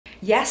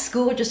Yes,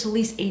 Google just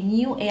released a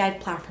new AI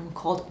platform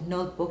called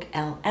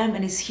NotebookLM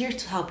and is here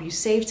to help you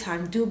save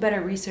time, do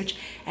better research,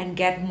 and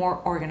get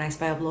more organized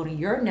by uploading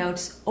your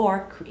notes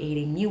or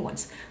creating new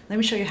ones. Let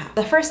me show you how.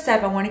 The first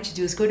step I want you to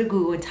do is go to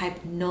Google and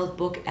type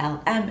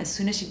NotebookLM. As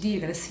soon as you do,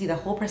 you're going to see the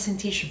whole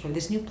presentation for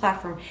this new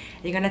platform.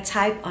 And you're going to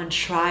type on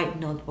Try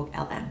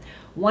NotebookLM.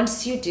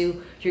 Once you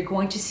do, you're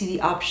going to see the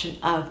option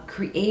of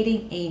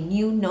creating a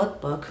new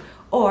notebook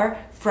or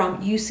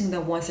from using the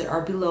ones that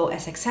are below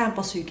as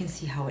examples so you can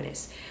see how it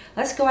is.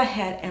 Let's go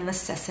ahead and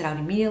let's test it out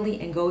immediately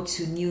and go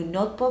to new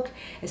notebook.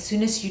 As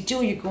soon as you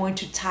do, you're going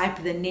to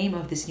type the name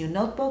of this new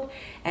notebook.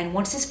 And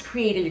once it's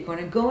created, you're going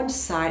to go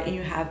inside and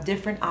you have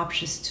different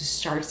options to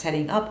start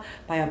setting up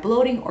by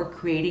uploading or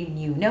creating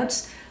new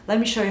notes. Let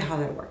me show you how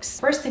that works.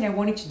 First thing I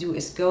want you to do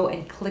is go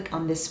and click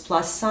on this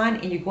plus sign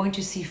and you're going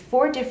to see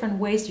 4 different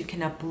ways you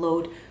can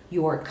upload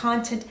your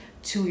content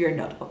to your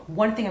notebook.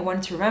 One thing I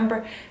want to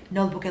remember,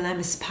 NotebookLM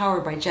is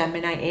powered by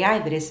Gemini AI,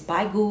 that is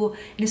by Google,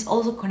 and is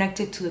also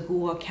connected to the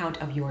Google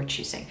account of your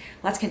choosing.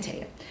 Let's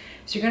continue.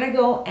 So you're gonna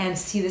go and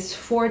see this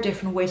 4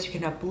 different ways you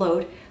can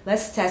upload.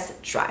 Let's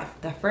test Drive.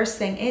 The first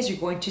thing is you're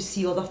going to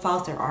see all the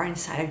files that are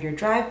inside of your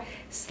Drive.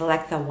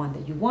 Select the one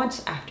that you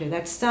want. After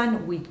that's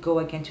done, we go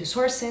again to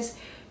Sources.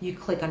 You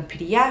click on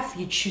PDF,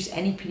 you choose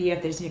any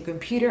PDF that is in your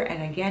computer,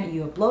 and again,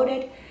 you upload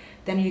it.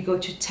 Then you go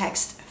to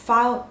Text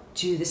File,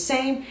 do the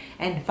same,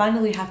 and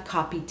finally you have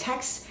Copy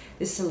Text.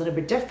 This is a little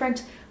bit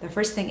different. The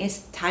first thing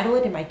is title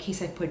it. In my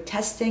case, I put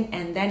testing,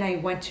 and then I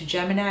went to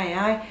Gemini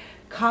AI,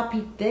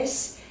 copied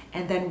this,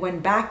 and then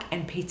went back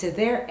and pasted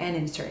there and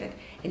inserted.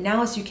 And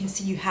now, as you can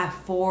see, you have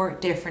 4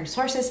 different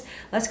sources.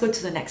 Let's go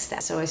to the next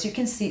step. So as you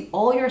can see,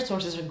 all your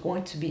sources are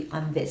going to be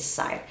on this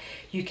side.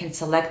 You can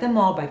select them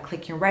all by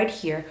clicking right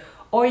here,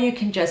 or you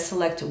can just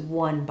select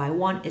one by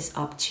one. It's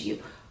up to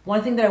you.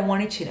 One thing that I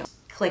wanted to know,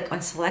 click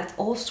on select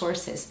all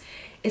sources.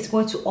 It's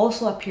going to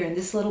also appear in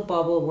this little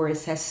bubble where it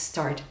says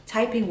start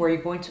typing, where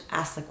you're going to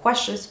ask the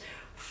questions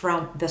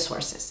from the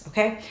sources,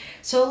 okay?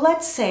 So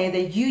let's say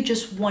that you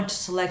just want to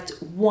select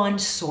one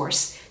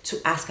source to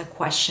ask a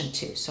question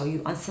to. So you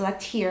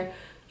unselect here,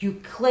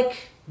 you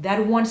click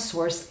that one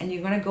source, and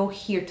you're gonna go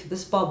here to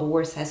this bubble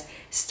where it says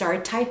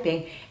start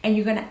typing, and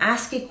you're gonna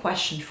ask a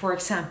question. For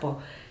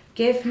example,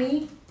 give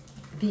me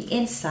the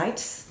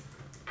insights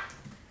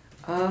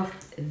of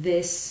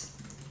this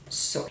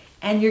source.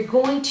 And you're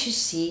going to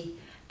see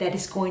that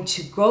it's going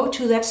to go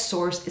to that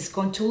source, it's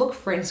going to look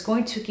for it, it's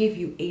going to give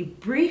you a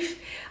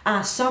brief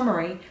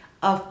summary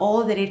of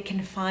all that it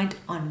can find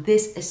on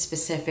this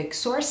specific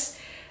source.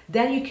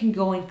 Then you can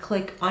go and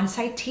click on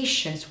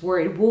citations, where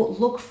it will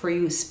look for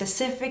you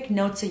specific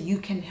notes that you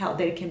can help,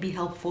 that it can be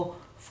helpful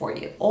for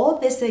you. All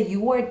this that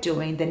you are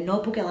doing, that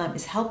NotebookLM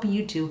is helping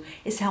you do,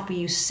 is helping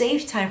you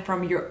save time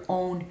from your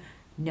own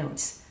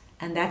notes.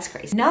 And that's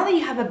great. Now that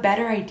you have a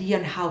better idea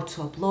on how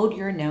to upload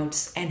your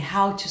notes and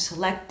how to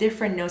select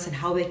different notes and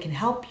how they can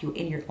help you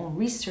in your own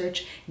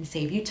research and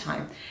save you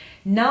time,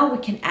 now we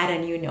can add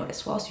a new note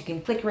as well. So you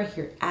can click right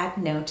here, add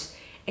notes,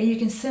 and you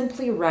can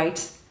simply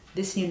write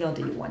this new note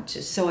that you want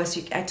to. So as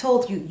I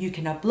told you, you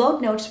can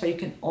upload notes, but you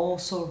can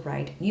also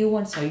write new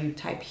ones. So you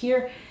type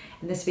here,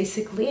 and that's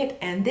basically it.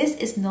 And this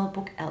is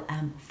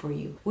NotebookLM for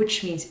you,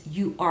 which means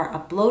you are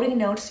uploading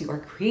notes, you are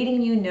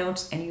creating new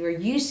notes, and you are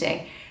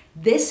using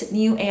this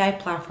new AI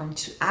platform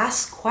to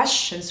ask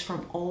questions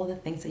from all the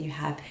things that you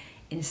have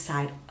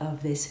inside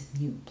of this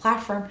new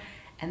platform.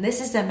 And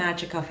this is the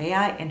magic of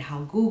AI and how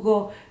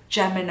Google,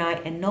 Gemini,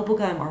 and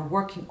NotebookLM are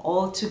working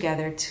all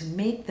together to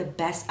make the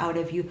best out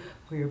of you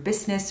for your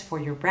business, for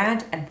your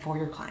brand, and for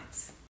your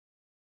clients.